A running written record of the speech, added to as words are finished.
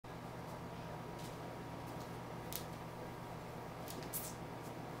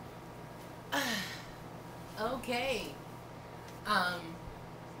Okay. Um,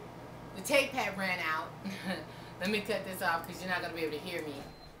 the tape pad ran out. Let me cut this off because you're not going to be able to hear me.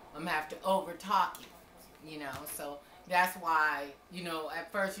 I'm going to have to over talk you, so that's why,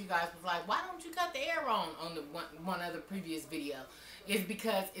 at first you guys was like, why don't you cut the air on the one other previous video? It's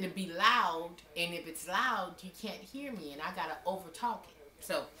because it'll be loud, and if it's loud, you can't hear me, and I got to over talk it.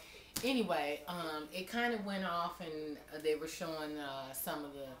 So, anyway, it kind of went off, and they were showing some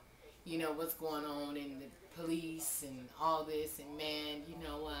of the, what's going on in the police and all this, and man, you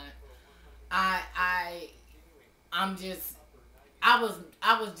know what? I'm just, I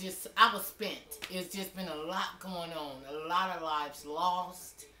was spent. It's just been a lot going on, a lot of lives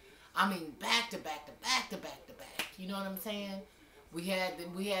lost. I mean, back to back to back to back to back. You know what I'm saying? We had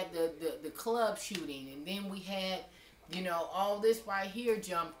the club shooting, and then we had, all this right here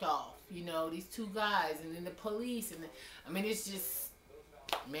jumped off. These two guys, and then the police, and I mean, it's just,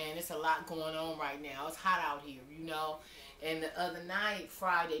 man, it's a lot going on right now. It's hot out here, And the other night,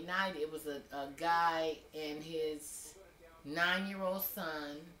 Friday night, it was a guy and his 9-year-old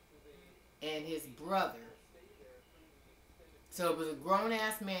son and his brother. So it was a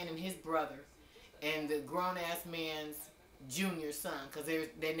grown-ass man and his brother, and the grown-ass man's junior son, because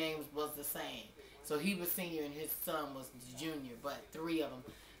their names was the same. So he was senior and his son was junior, but three of them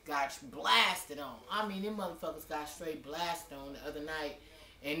got blasted on. I mean, them motherfuckers got straight blasted on the other night.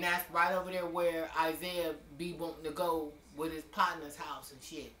 And that's right over there where Isaiah be wanting to go with his partner's house and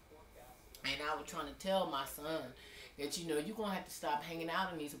shit. And I was trying to tell my son that, you're going to have to stop hanging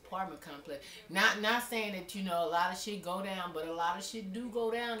out in these apartment complexes. Not saying that, a lot of shit go down, but a lot of shit do go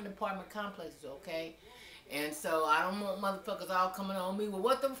down in apartment complexes, okay? And so I don't want motherfuckers all coming on me. Well,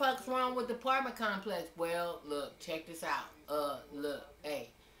 what the fuck's wrong with the apartment complex? Well, look, check this out. Look, hey.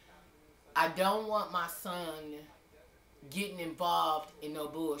 I don't want my son getting involved in no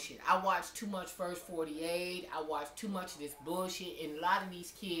bullshit. I watch too much First 48. I watch too much of this bullshit. And a lot of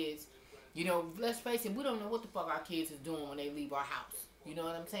these kids, let's face it, we don't know what the fuck our kids is doing when they leave our house. You know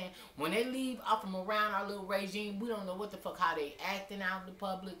what I'm saying? When they leave off from around our little regime, we don't know what the fuck, how they acting out in the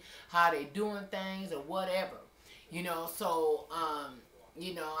public, how they doing things or whatever. So, I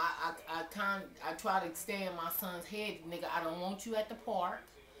try to stay in my son's head, nigga, I don't want you at the park.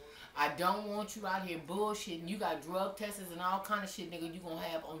 I don't want you out here bullshitting. You got drug testers and all kind of shit, nigga, you gonna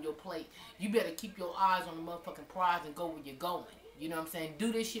have on your plate. You better keep your eyes on the motherfucking prize and go where you're going. You know what I'm saying?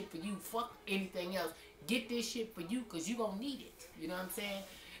 Do this shit for you. Fuck anything else. Get this shit for you because you gonna need it. You know what I'm saying?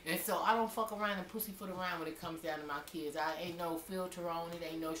 And so I don't fuck around and pussyfoot around when it comes down to my kids. I ain't no filter on it.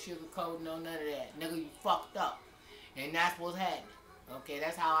 Ain't no sugar coat. No none of that. Nigga, you fucked up. And that's what's happening. Okay?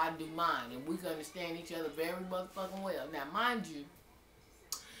 That's how I do mine. And we can understand each other very motherfucking well. Now, mind you,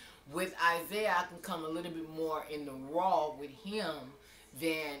 with Isaiah, I can come a little bit more in the raw with him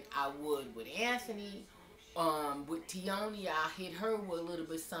than I would with Anthony. With Tioni, I'll hit her with a little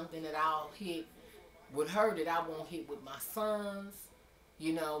bit something that I'll hit with her that I won't hit with my sons.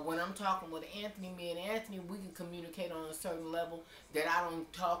 When I'm talking with Anthony, me and Anthony, we can communicate on a certain level that I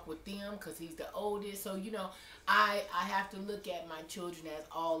don't talk with them because he's the oldest. So, I have to look at my children as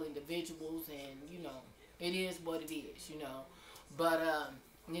all individuals, and, it is what it is, But,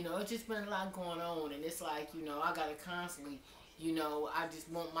 it's just been a lot going on, and it's like, I gotta constantly, I just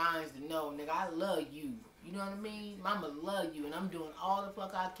want minds to know, nigga, I love you. You know what I mean? Mama love you, and I'm doing all the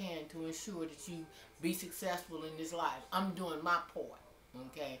fuck I can to ensure that you be successful in this life. I'm doing my part,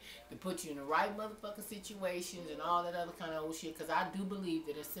 okay? To put you in the right motherfucking situations and all that other kind of old shit, because I do believe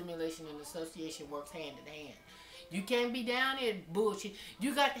that assimilation and association works hand in hand. You can't be down there bullshit.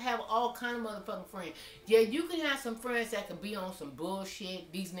 You got to have all kind of motherfucking friends. Yeah, you can have some friends that could be on some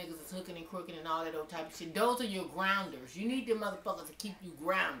bullshit. These niggas is hooking and crooking and all that old type of shit. Those are your grounders. You need them motherfuckers to keep you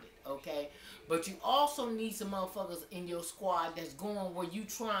grounded, okay? But you also need some motherfuckers in your squad that's going where you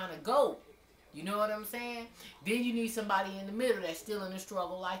trying to go. You know what I'm saying? Then you need somebody in the middle that's still in the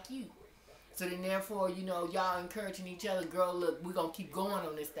struggle like you. So then therefore, y'all encouraging each other, girl, look, we're going to keep going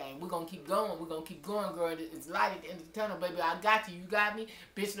on this thing. We're going to keep going. We're going to keep going, girl. It's light at the end of the tunnel, baby. I got you. You got me?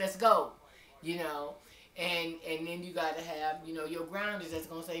 Bitch, let's go. And then you got to have, your grounders that's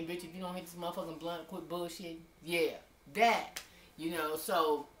going to say, bitch, if you don't hit this motherfucking blunt, quit bullshit. Yeah, that.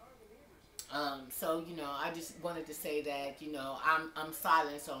 So, I just wanted to say that, I'm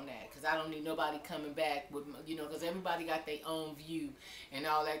silenced on that because I don't need nobody coming back with, because everybody got their own view and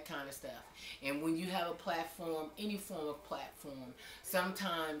all that kind of stuff. And when you have a platform, any form of platform,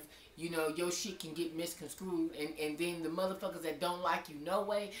 sometimes, your shit can get misconstrued, and then the motherfuckers that don't like you no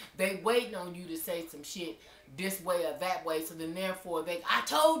way, they waiting on you to say some shit this way or that way, so then therefore I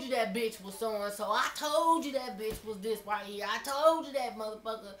told you that bitch was so and so, I told you that bitch was this right here, I told you that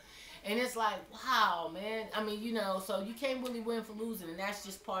motherfucker. And it's like, wow, man. I mean, you know, so you can't really win for losing, and that's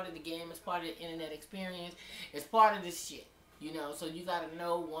just part of the game. It's part of the internet experience. It's part of this shit, you know. So you gotta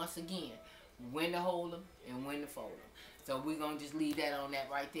know once again when to hold them and when to fold them. So we're gonna just leave that on that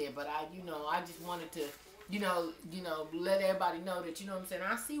right there. But I just wanted to, let everybody know that, you know what I'm saying.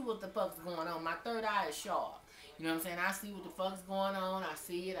 I see what the fuck's going on. My third eye is sharp. You know what I'm saying? I see what the fuck's going on. I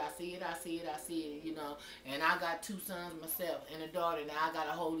see it, I see it, I see it, I see it, you know. And I got 2 sons myself and a daughter. Now I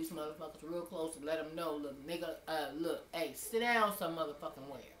gotta hold these motherfuckers real close and let them know, look, nigga, look, hey, sit down some motherfucking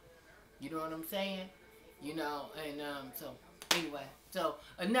where. You know what I'm saying? You know, and so anyway, so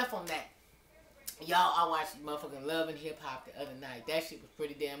enough on that. Y'all, I watched motherfucking Love and Hip Hop the other night. That shit was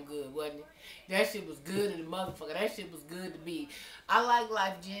pretty damn good, wasn't it? That shit was good to the motherfucker. That shit was good to be. I like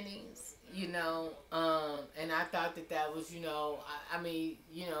Life Jennings, you know, and I thought that was, you know, I mean,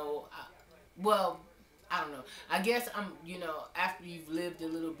 you know, well, I don't know. I guess after you've lived a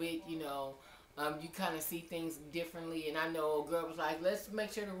little bit, you know, you kind of see things differently. And I know a girl was like, let's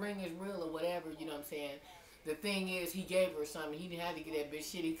make sure the ring is real or whatever, you know what I'm saying? The thing is, he gave her something. He didn't have to get that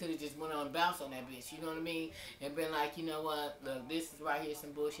bitch shit. He could have just went on and bounced on that bitch. You know what I mean? And been like, you know what? Look, this is right here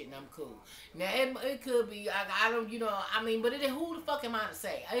some bullshit and I'm cool. Now, it could be, I don't, you know, I mean, but who the fuck am I to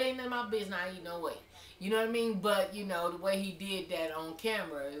say? It ain't none of my business. I ain't no way. You know what I mean? But, you know, the way he did that on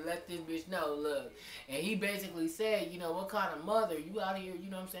camera, let this bitch know, look. And he basically said, you know, what kind of mother? You out here, you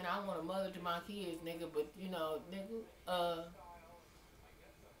know what I'm saying? I want a mother to my kids, nigga. But, you know, nigga,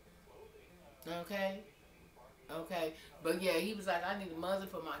 okay. Okay, but yeah, he was like, I need a mother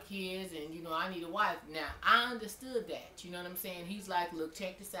for my kids, and you know, I need a wife. Now, I understood that. You know what I'm saying? He's like, look,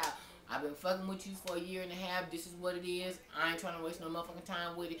 check this out. I've been fucking with you for a year and a half. This is what it is. I ain't trying to waste no motherfucking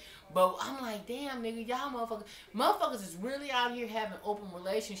time with it. But I'm like, damn, nigga, y'all motherfuckers is really out here having open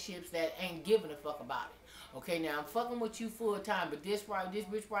relationships that ain't giving a fuck about it. Okay, now I'm fucking with you full time, but this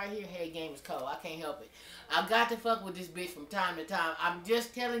bitch right here, head game is cold. I can't help it. I got to fuck with this bitch from time to time. I'm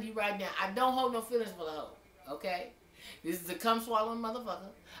just telling you right now, I don't hold no feelings for the hoe. Okay? This is a come swallowing motherfucker.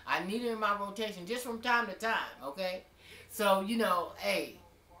 I need her in my rotation just from time to time, okay? So, you know, hey,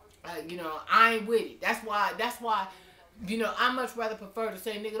 you know, I ain't with it. That's why, you know, I much rather prefer to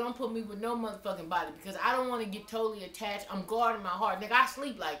say, nigga, don't put me with no motherfucking body because I don't want to get totally attached. I'm guarding my heart. Nigga, I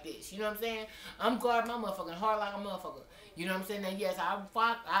sleep like this. You know what I'm saying? I'm guarding my motherfucking heart like a motherfucker. You know what I'm saying? Now, yes, I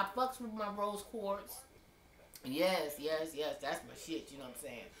fucks with my rose quartz. Yes, that's my shit, you know what I'm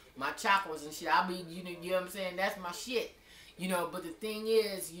saying? My chakras and shit, you know what I'm saying? That's my shit, you know, but the thing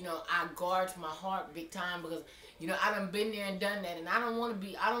is, you know, I guard my heart big time because, you know, I done been there and done that, and I don't want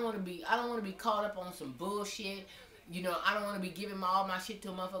to be caught up on some bullshit. You know, I don't want to be giving all my shit to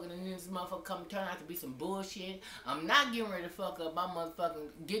a motherfucker and then this motherfucker come turn out to be some bullshit. I'm not getting ready to fuck up my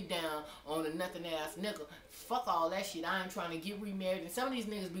motherfucking get down on a nothing ass nigga. Fuck all that shit. I ain't trying to get remarried. And some of these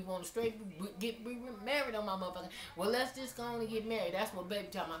niggas be wanting to straight get remarried on my motherfucker. Well, let's just go on and get married. That's what baby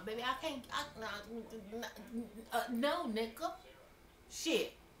talking about. Baby, I can't. No, nigga.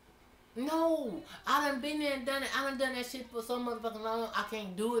 Shit. No, I done been there and done it. I done done that shit for so motherfucking long. I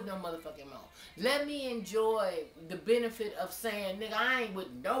can't do it no motherfucking more. Let me enjoy the benefit of saying, nigga, I ain't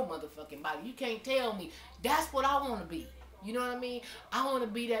with no motherfucking body. You can't tell me. That's what I want to be. You know what I mean? I want to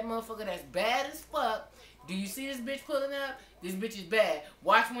be that motherfucker that's bad as fuck. Do you see this bitch pulling up? This bitch is bad.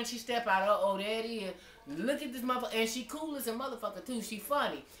 Watch when she step out. Oh, there it is. Look at this motherfucker. And she cool as a motherfucker, too. She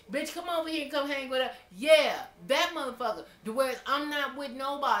funny. Bitch, come over here and come hang with her. Yeah, that motherfucker. The words, I'm not with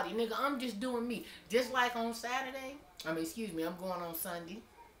nobody, nigga. I'm just doing me. Just like on Saturday. I'm going on Sunday.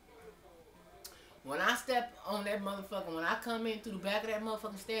 When I step on that motherfucker, when I come in through the back of that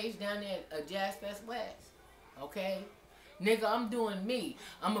motherfucking stage down there at Jazz Fest West, okay? Nigga, I'm doing me.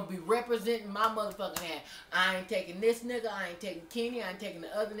 I'm going to be representing my motherfucking hand. I ain't taking this nigga. I ain't taking Kenny. I ain't taking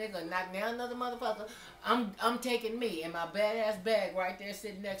the other nigga. Knock down another motherfucker. I'm taking me and my badass bag right there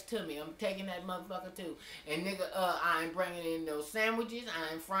sitting next to me. I'm taking that motherfucker too. And nigga, I ain't bringing in no sandwiches.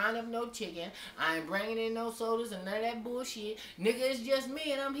 I ain't frying up no chicken. I ain't bringing in no sodas and none of that bullshit. Nigga, it's just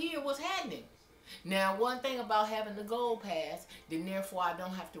me and I'm here. What's happening? Now, one thing about having the gold pass, then therefore I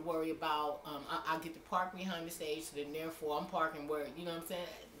don't have to worry about, I get to park behind the stage, so then therefore I'm parking where, you know what I'm saying?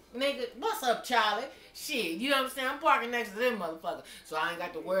 Nigga, what's up, Charlie? Shit, you know what I'm saying? I'm parking next to them motherfuckers. So I ain't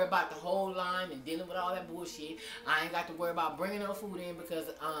got to worry about the whole line and dealing with all that bullshit. I ain't got to worry about bringing no food in because,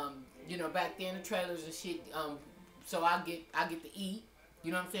 you know, back there in the trailers and shit, so I get to eat.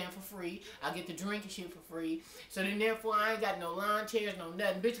 You know what I'm saying? For free. I get to drink and shit for free. So then therefore I ain't got no lawn chairs, no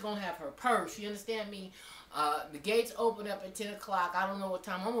nothing. Bitch gonna have her purse. You understand me? The gates open up at 10 o'clock. I don't know what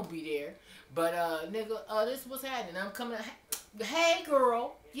time I'm gonna be there. But nigga, this is what's happening. I'm coming. Hey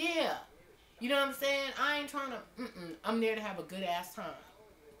girl. Yeah. You know what I'm saying? I ain't trying to I'm there to have a good ass time.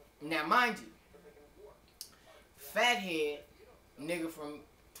 Now, mind you, fathead nigga from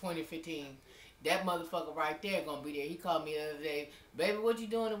 2015, that motherfucker right there gonna be there. He called me the other day, baby, what you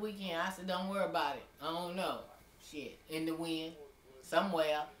doing the weekend? I said, don't worry about it. I don't know. Shit, in the wind,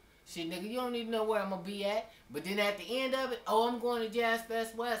 somewhere. Shit, nigga, you don't need to know where I'm gonna be at. But then at the end of it, oh, I'm going to Jazz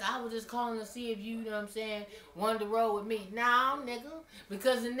Fest West. I was just calling to see if you know what I'm saying, wanted to roll with me. Nah, nigga.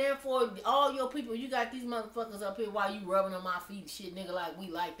 Because and therefore, all your people, you got these motherfuckers up here while you rubbing on my feet and shit, nigga, like we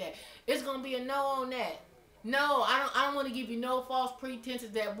like that. It's gonna be a no on that. No, I don't want to give you no false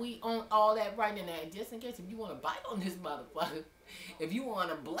pretenses that we on all that right in that. Just in case if you want to bite on this motherfucker, if you want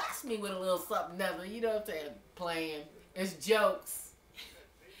to bless me with a little something, never, you know what I'm saying, playing. It's jokes.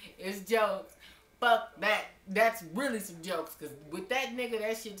 It's jokes. Fuck that. That's really some jokes. Because with that nigga,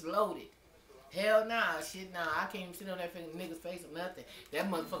 that shit's loaded. Hell nah. Shit nah. I can't even sit on that nigga's face or nothing.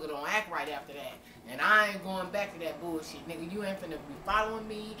 That motherfucker don't act right after that. And I ain't going back to that bullshit. Nigga, you ain't finna be following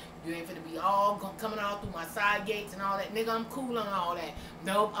me. You ain't finna be all coming out through my side gates and all that. Nigga, I'm cool on all that.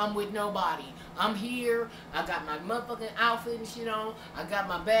 Nope, I'm with nobody. I'm here. I got my motherfucking outfit and shit on. I got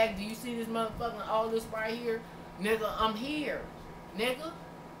my bag. Do you see this motherfucking all this right here? Nigga, I'm here. Nigga.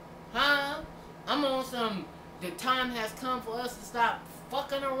 Huh? I'm on some, the time has come for us to stop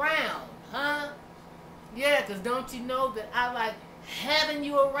fucking around. Huh? Yeah, because don't you know that I like having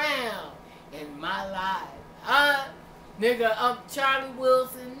you around in my life. Huh? Nigga, I'm Charlie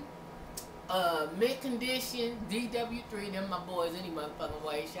Wilson, Mint Condition, DW3, them my boys any motherfucking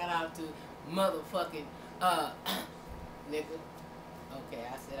way. Shout out to motherfucking, nigga. Okay,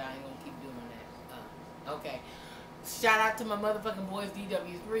 I said I ain't gonna keep doing that. Okay. Shout out to my motherfucking boys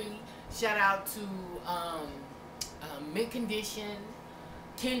DW3. Shout out to Mint Condition,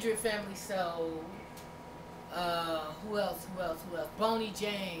 Kindred Family Soul. Who else? Boney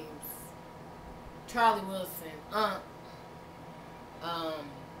James, Charlie Wilson.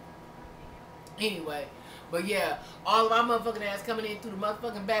 Anyway, but yeah, all of my motherfucking ass coming in through the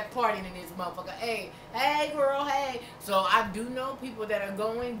motherfucking back partying in this motherfucker. Hey girl, hey. So I do know people that are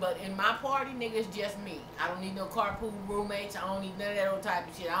going, but in my party, nigga, it's just me. I don't need no carpool roommates. I don't need none of that old type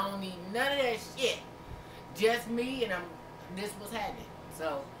of shit. I don't need none of that shit. Just me, and this was happening.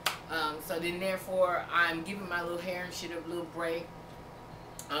 So, so then therefore, I'm giving my little hair and shit a little break.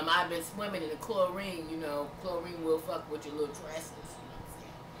 I've been swimming in the chlorine. You know, chlorine will fuck with your little dresses.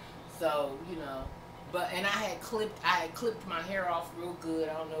 So, you know, and I had clipped my hair off real good.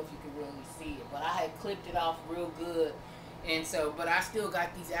 I don't know if you can really see it, but I had clipped it off real good. And so, but I still got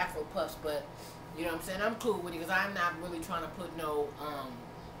these Afro puffs, but, you know what I'm saying, I'm cool with it because I'm not really trying to put no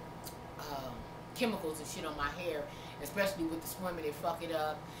chemicals and shit on my hair, especially with the swimming, it fuck it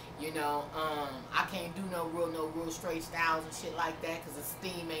up. You know, I can't do no real straight styles and shit like that because the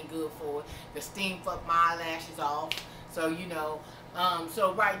steam ain't good for it. The steam fuck my eyelashes off. So, you know,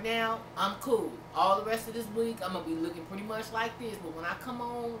 so right now, I'm cool. All the rest of this week, I'm going to be looking pretty much like this. But when I come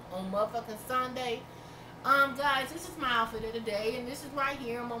on motherfucking Sunday, guys, this is my outfit of the day. And this is right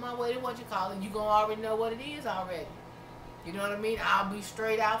here. I'm on my way to what you call it. You going to already know what it is already. You know what I mean? I'll be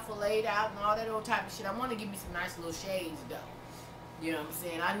straight out, filleted out, and all that old type of shit. I want to give me some nice little shades, though. You know what I'm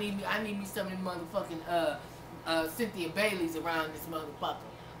saying? I need me some of them motherfucking Cynthia Bailey's around this motherfucker.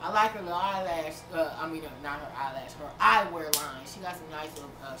 I like her little eyelash, not her eyelash, her eyewear line. She got some nice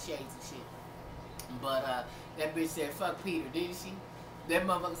little shades and shit. But that bitch said, fuck Peter, didn't she? That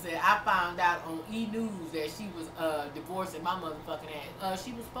motherfucker said, I found out on E! News that she was divorcing my motherfucking ass.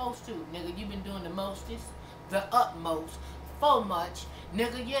 She was supposed to. Nigga, you been doing the mostest, the utmost, for much.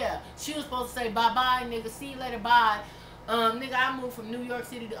 Nigga, yeah. She was supposed to say bye-bye, nigga, see you later, bye. Nigga, I moved from New York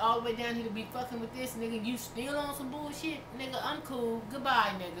City to all the way down here to be fucking with this, nigga. You still on some bullshit? Nigga, I'm cool.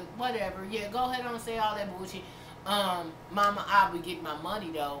 Goodbye, nigga. Whatever. Yeah, go ahead and say all that bullshit. Mama, I'll be getting my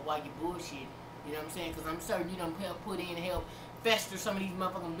money, though, while you bullshit. You know what I'm saying? Because I'm certain you don't help put in and help fester some of these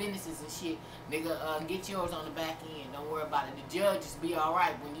motherfucking businesses and shit. Nigga, get yours on the back end. Don't worry about it. The judges be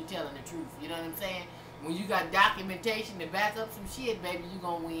alright when you telling the truth. You know what I'm saying? When you got documentation to back up some shit, baby, you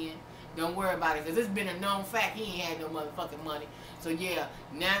gonna win. Don't worry about it, because it's been a known fact he ain't had no motherfucking money. So, yeah,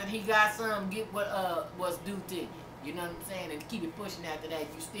 now that he got some, get what's due to you. You know what I'm saying? And keep it pushing after that.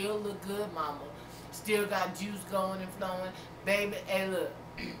 You still look good, mama. Still got juice going and flowing. Baby, hey, look.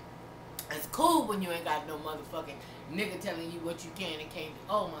 It's cool when you ain't got no motherfucking nigga telling you what you can and can't do.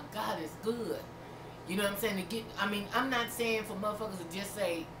 Oh, my God, it's good. You know what I'm saying? I'm not saying for motherfuckers to just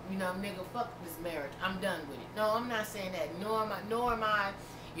say, you know, nigga, fuck this marriage. I'm done with it. No, I'm not saying that. Nor am I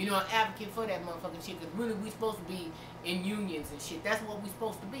you know, an advocate for that motherfucking shit, because really we supposed to be in unions and shit. That's what we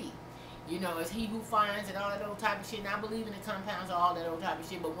supposed to be. You know, it's he who finds and all that old type of shit. And I believe in the compounds and all that old type of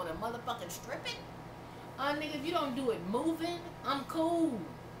shit. But when a motherfucking stripping, nigga, if you don't do it moving, I'm cool.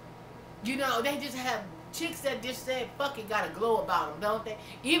 You know, they just have chicks that just said, fuck it, got a glow about them, don't they?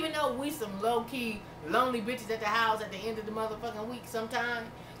 Even though we some low-key, lonely bitches at the house at the end of the motherfucking week sometimes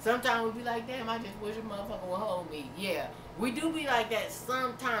we be like, damn, I just wish a motherfucker would hold me. Yeah, we do be like that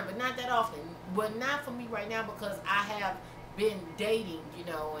sometimes, but not that often. But not for me right now because I have been dating, you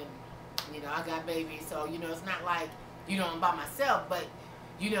know, and, you know, I got babies. So, you know, it's not like, you know, I'm by myself. But,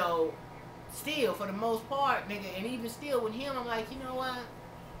 you know, still, for the most part, nigga, and even still with him, I'm like, you know what?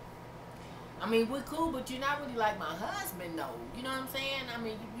 I mean, we're cool, but you're not really like my husband, though. You know what I'm saying? I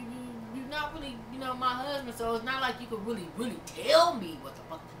mean, you're not really, you know, my husband, so it's not like you could really tell me what the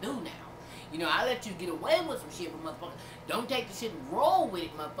fuck to do now. You know, I let you get away with some shit, but motherfucker, don't take the shit and roll with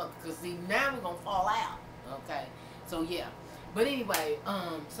it, motherfucker, because see, now we're gonna fall out, okay? So, yeah. But anyway,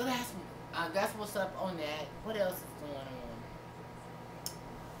 so that's what's up on that. What else is going on?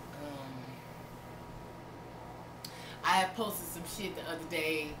 I had posted some shit the other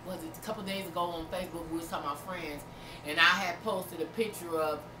day, was it a couple days ago on Facebook, we was talking about friends, and I had posted a picture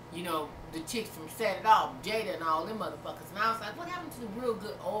of, you know, the chicks from Set It Off, Jada and all them motherfuckers, and I was like, what happened to the real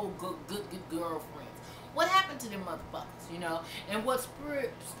good, old, good girlfriends? What happened to them motherfuckers, you know? And what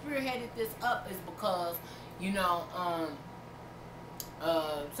spearheaded this up is because, you know,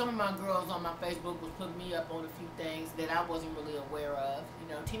 some of my girls on my Facebook was putting me up on a few things that I wasn't really aware of.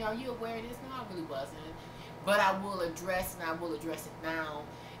 You know, Tina, are you aware of this? No, I really wasn't. But I will address, and I will address it now,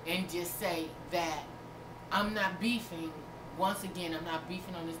 and just say that I'm not beefing. Once again, I'm not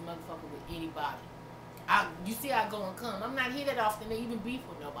beefing on this motherfucker with anybody. You see I go and come. I'm not here that often to even beef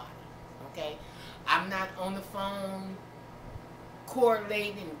with nobody, okay? I'm not on the phone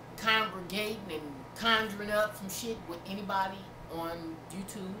correlating and congregating and conjuring up some shit with anybody on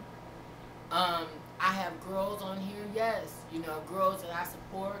YouTube. I have girls on here, yes, you know, girls that I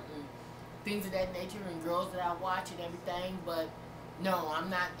support and things of that nature, and girls that I watch and everything, but no, I'm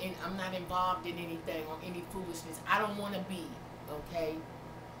not involved in anything or any foolishness. I don't want to be, okay?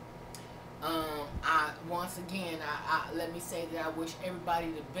 Once again, let me say that I wish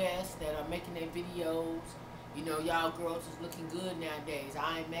everybody the best that are making their videos. You know, y'all girls is looking good nowadays.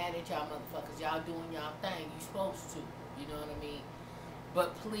 I ain't mad at y'all motherfuckers. Y'all doing y'all thing. You supposed to. You know what I mean?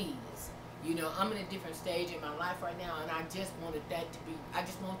 But please, you know, I'm in a different stage in my life right now, and I just want that to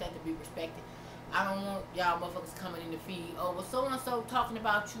be respected. I don't want y'all motherfuckers coming in the feed, oh, well, so-and-so talking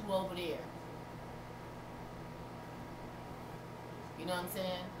about you over there. You know what I'm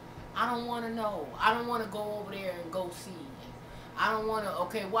saying? I don't want to know. I don't want to go over there and go see. I don't want to,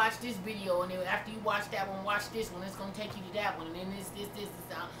 okay, watch this video, and then after you watch that one, watch this one. It's going to take you to that one, and then this.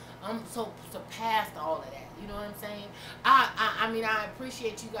 I'm so past all of that. You know what I'm saying? I mean, I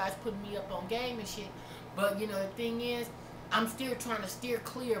appreciate you guys putting me up on game and shit, but, you know, the thing is, I'm still trying to steer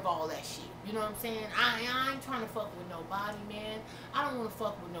clear of all that shit. You know what I'm saying? I ain't trying to fuck with nobody, man. I don't want to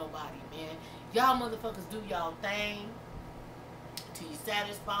fuck with nobody, man. Y'all motherfuckers do y'all thing till you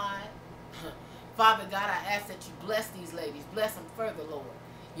satisfied. Father God, I ask that you bless these ladies. Bless them further, Lord.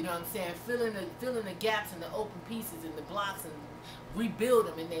 You know what I'm saying? Fill in the gaps and the open pieces and the blocks and rebuild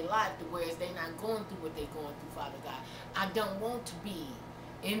them in their life to where they're not going through what they're going through, Father God. I don't want to be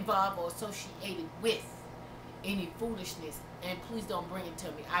involved or associated with any foolishness, and please don't bring it to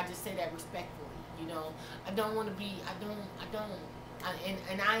me. I just say that respectfully, you know. I don't want to be,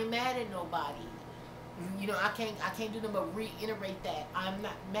 and I ain't mad at nobody. You know, I can't do nothing but reiterate that. I'm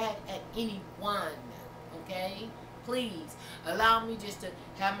not mad at anyone, okay? Please, allow me just to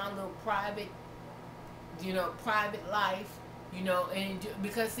have my little private, you know, private life, you know, and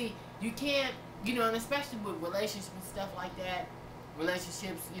because, see, you can't, you know, and especially with relationships and stuff like that,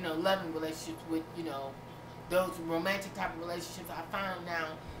 relationships, you know, loving relationships with, you know, those romantic type of relationships, I found now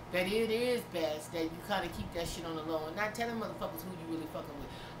that it is best that you kind of keep that shit on the low and not telling motherfuckers who you really fucking with.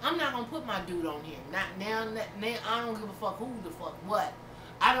 I'm not going to put my dude on here. Not now, I don't give a fuck who the fuck what.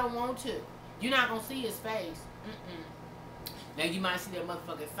 I don't want to. You're not going to see his face. Now, you might see that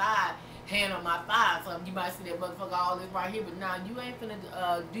motherfucking side, hand on my thigh, so you might see that motherfucker all this right here, but nah, you ain't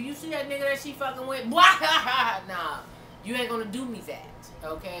finna, do you see that nigga that she fucking with? Nah, you ain't going to do me that,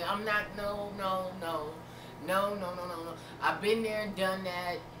 okay? I'm not, no. I've been there and done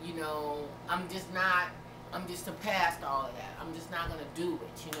that, you know. I'm just past all of that. I'm just not gonna do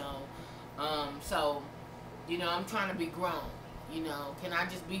it, you know. So, you know, I'm trying to be grown, you know. Can I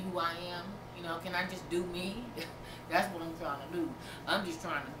just be who I am? You know, can I just do me? That's what I'm trying to do. I'm just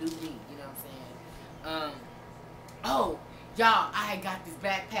trying to do me, you know what I'm saying? Oh, y'all, I had got this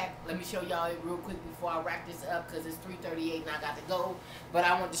backpack. Let me show y'all it real quick before I wrap this up, because it's 3:38 and I got to go. But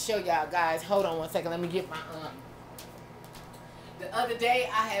I want to show y'all guys. Hold on one second. Let me get my, the other day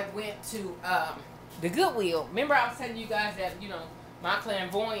I had went to, the Goodwill. Remember I was telling you guys that, you know, my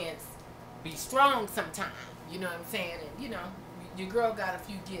clairvoyance be strong sometime. You know what I'm saying? And, you know, your girl got a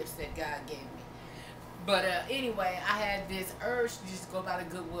few gifts that God gave me. But anyway, I had this urge to just go by the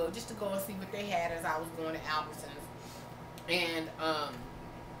Goodwill, just to go and see what they had as I was going to Albertsons. And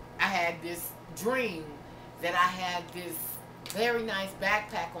I had this dream that I had this very nice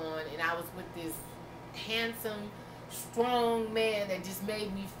backpack on, and I was with this handsome, strong man that just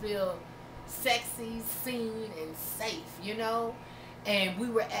made me feel sexy, seen, and safe, you know? And we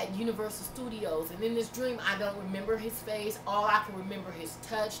were at Universal Studios, and in this dream, I don't remember his face. All I can remember his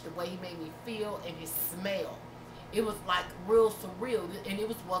touch, the way he made me feel, and his smell. It was like real surreal, and it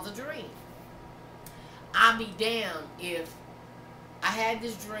was a dream. I'll be damned if I had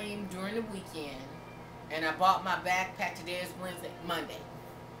this dream during the weekend, and I bought my backpack. Today is Monday.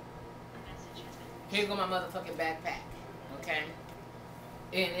 Here go my motherfucking backpack, okay?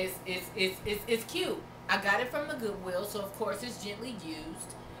 And it's cute. I got it from the Goodwill, so of course it's gently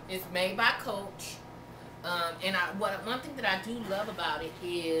used. It's made by Coach. And one thing that I do love about it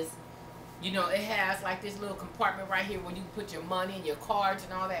is, you know, it has like this little compartment right here where you put your money and your cards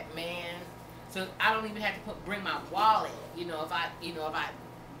and all that, man. So I don't even have to bring my wallet, you know, if I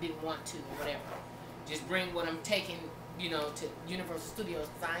didn't want to or whatever. Just bring what I'm taking, you know, to Universal Studios,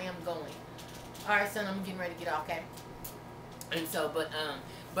 because I am going. All right, son, I'm getting ready to get off, okay? And so, but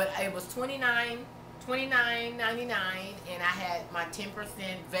it was $29.99, and I had my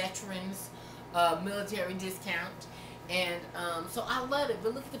 10% veterans military discount, and so I love it.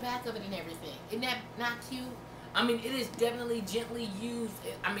 But look at the back of it and everything. Isn't that not cute? I mean, it is definitely gently used.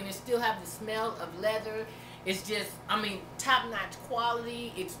 I mean, it still have the smell of leather. It's just, I mean, top-notch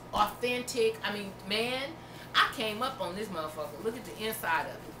quality. It's authentic. I mean, man, I came up on this motherfucker. Look at the inside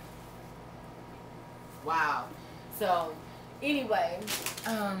of it. Wow. So, anyway,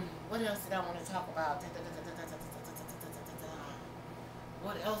 what else did I want to talk about?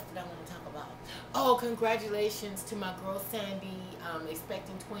 What else did I want to talk about? Oh, congratulations to my girl Sandy,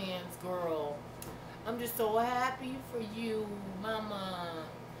 expecting twins, girl. I'm just so happy for you, mama.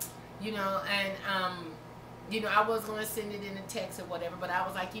 You know, and you know, I was gonna send it in a text or whatever, but I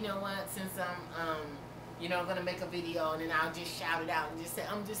was like, you know what, since I'm you know, I'm gonna make a video, and then I'll just shout it out and just say,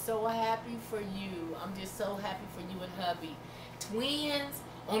 I'm just so happy for you. I'm just so happy for you and hubby. Twins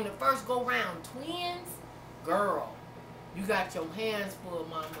on the first go round. Twins, girl, you got your hands full,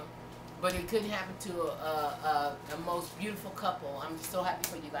 mama. But it couldn't happen to a most beautiful couple. I'm just so happy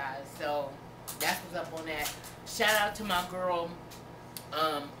for you guys. So that's what's up on that. Shout out to my girl,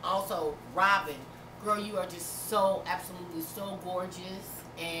 also Robin. Girl, you are just so absolutely so gorgeous,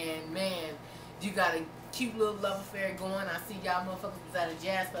 and man, you got a cute little love affair going. I see y'all motherfuckers was at a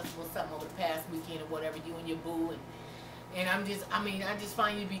jazz festival or something over the past weekend or whatever, you and your boo, and I'm just, I mean, I just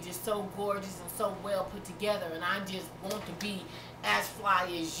find you to be just so gorgeous and so well put together, and I just want to be as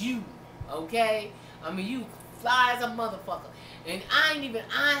fly as you, okay? I mean, you fly as a motherfucker. And I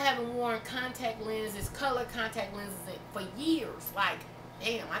haven't worn contact lenses, color contact lenses for years. Like,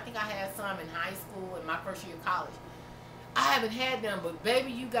 damn, I think I had some in high school and my first year of college. I haven't had them, but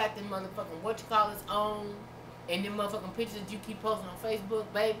baby, you got them motherfucking whatchamacallits on, and them motherfucking pictures that you keep posting on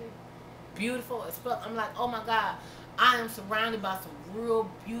Facebook, baby. Beautiful as fuck. I'm like, oh my God, I am surrounded by some real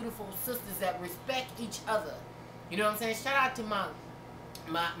beautiful sisters that respect each other. You know what I'm saying? Shout out to my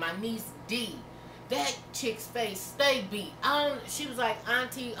niece D. That chick's face stay beat. She was like,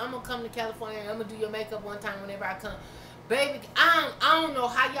 Auntie, I'm gonna come to California. I'm gonna do your makeup one time whenever I come. Baby, I don't know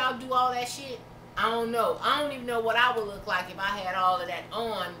how y'all do all that shit. I don't know. I don't even know what I would look like if I had all of that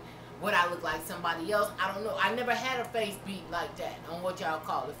on. Would I look like somebody else? I don't know. I never had a face beat like that, on what y'all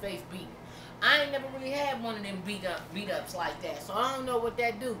call it, face beat. I ain't never really had one of them beat ups like that. So I don't know what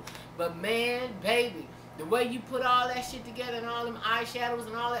that do. But man, baby, the way you put all that shit together and all them eyeshadows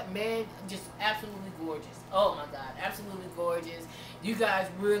and all that, man, just absolutely gorgeous. Oh my God, absolutely gorgeous. You guys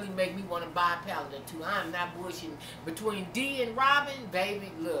really make me want to buy a palette or two. I'm not bullshitting. Between D and Robin,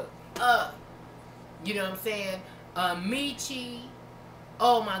 baby, look, you know what I'm saying? Michi,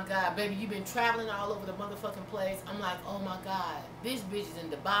 oh my God, baby, you've been traveling all over the motherfucking place. I'm like, oh my God, this bitch is in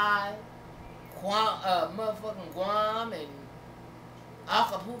Dubai, motherfucking Guam, and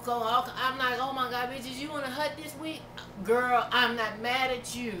Acapulco. I'm like, oh my God, bitches, you in a hut this week? Girl, I'm not mad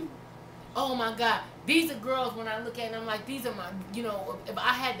at you. Oh my God, these are girls when I look at them, I'm like, these are my, you know, if I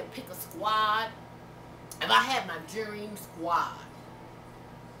had to pick a squad, if I had my dream squad,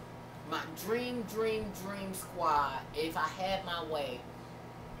 my dream squad, if I had my way,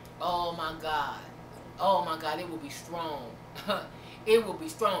 oh my God, it would be strong. It would be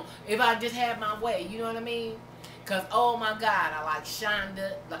strong if I just had my way, you know what I mean? Because, oh my God, I like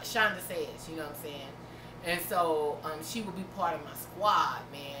Shonda says, you know what I'm saying? And so, she would be part of my squad,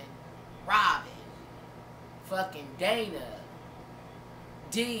 man. Robin, fucking Dana,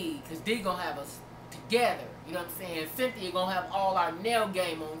 D, because D gonna have us together. You know what I'm saying? Cynthia gonna have all our nail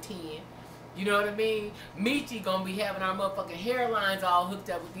game on 10. You know what I mean? Michi gonna be having our motherfucking hairlines all hooked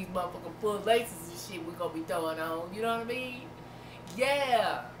up with these motherfucking full laces and shit we gonna be throwing on. You know what I mean?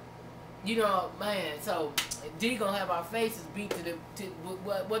 Yeah. You know, man, so D gonna have our faces beat to the,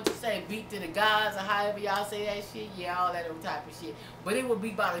 what you say, beat to the gods or however y'all say that shit. Yeah, all that other type of shit. But it will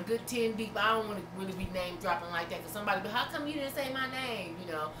be about a good 10 deep. I don't want to really be name dropping like that because somebody be, how come you didn't say my name?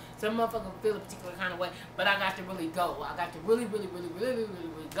 You know, some motherfucker feel a particular kind of way. But I got to really go. I got to really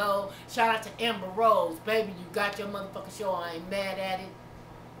go. Shout out to Amber Rose. Baby, you got your motherfucking show. I ain't mad at it.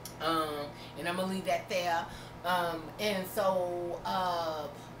 And I'm going to leave that there. And so,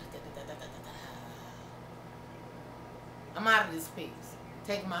 I'm out of this piece.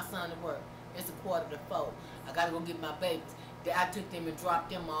 Taking my son to work. It's 3:45. I gotta go get my babies. I took them and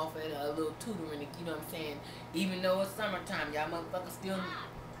dropped them off at a little tutoring, you know what I'm saying? Even though it's summertime, y'all motherfuckers still...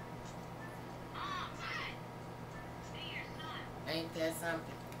 Ain't that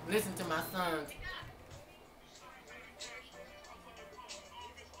something? Listen to my sons.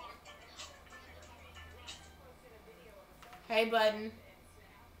 Hey, button.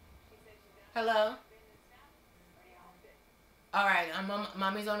 Hello? Alright,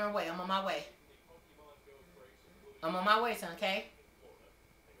 mommy's on her way. I'm on my way. I'm on my way, son, okay?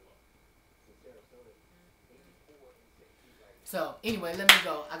 So, anyway, let me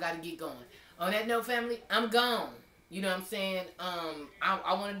go. I gotta get going. On that note, family, I'm gone. You know what I'm saying?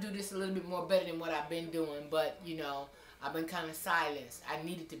 I want to do this a little bit more better than what I've been doing, but, you know, I've been kind of silenced. I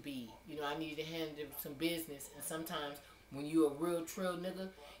needed to be. You know, I needed to handle some business, and sometimes when you a real trill nigga,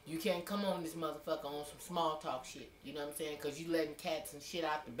 you can't come on this motherfucker on some small talk shit. You know what I'm saying? Because you letting cats and shit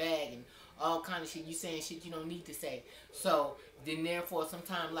out the bag and all kind of shit. You saying shit you don't need to say. So, then therefore,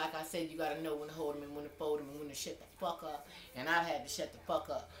 sometimes, like I said, you got to know when to hold them and when to fold them and when to shut the fuck up. And I've had to shut the fuck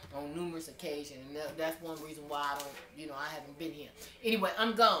up on numerous occasions. And that's one reason why I don't, you know, I haven't been here. Anyway,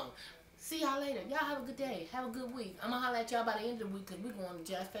 I'm gone. See y'all later. Y'all have a good day. Have a good week. I'm going to holler at y'all by the end of the week because we're going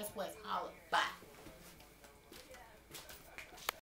to Jazz Fest West. Holla. Bye.